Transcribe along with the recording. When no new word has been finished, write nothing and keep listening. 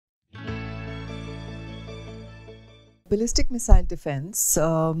Ballistic missile defense,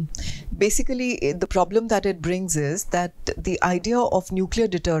 basically the problem that it brings is that the idea of nuclear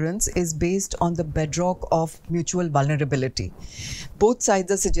deterrence is based on the bedrock of mutual vulnerability. Both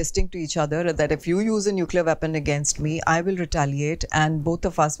sides are suggesting to each other that if you use a nuclear weapon against me, I will retaliate, and both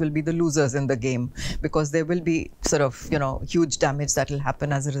of us will be the losers in the game, because there will be sort of, huge damage that will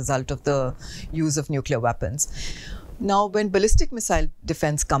happen as a result of the use of nuclear weapons. Now, when ballistic missile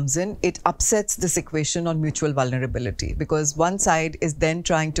defense comes in, it upsets this equation on mutual vulnerability, because one side is then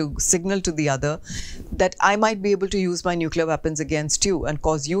trying to signal to the other that I might be able to use my nuclear weapons against you and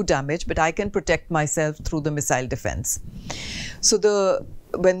cause you damage, but I can protect myself through the missile defense. So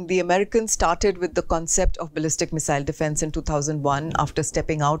when the Americans started with the concept of ballistic missile defense in 2001, after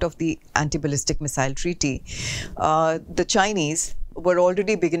stepping out of the anti-ballistic missile treaty, the Chinese were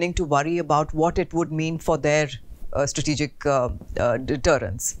already beginning to worry about what it would mean for their strategic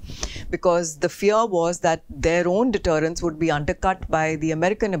deterrence, because the fear was that their own deterrence would be undercut by the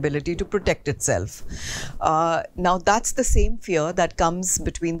American ability to protect itself. Now, that's the same fear that comes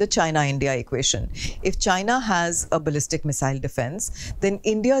between the China-India equation. If China has a ballistic missile defense, then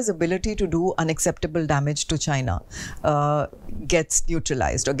India's ability to do unacceptable damage to China gets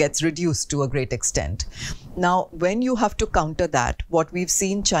neutralized or gets reduced to a great extent. Now, when you have to counter that, what we've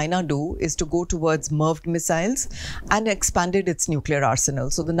seen China do is to go towards MIRV missiles and expanded its nuclear arsenal.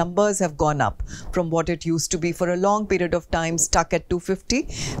 So the numbers have gone up from what it used to be for a long period of time, stuck at 250.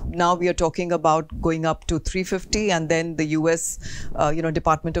 Now we are talking about going up to 350, and then the US,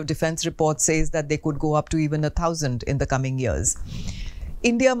 Department of Defense report says that they could go up to even 1,000 in the coming years.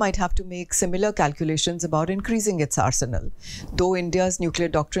 India might have to make similar calculations about increasing its arsenal. Though India's nuclear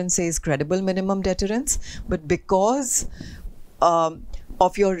doctrine says credible minimum deterrence, but because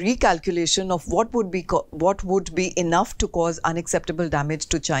of your recalculation of what would be enough to cause unacceptable damage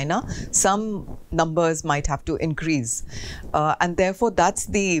to China, some numbers might have to increase. And therefore, that's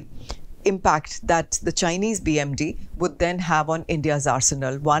the impact that the Chinese BMD would then have on India's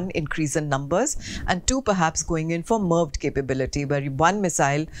arsenal. One, increase in numbers, and two, perhaps going in for MIRV capability, where one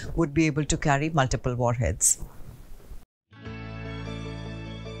missile would be able to carry multiple warheads.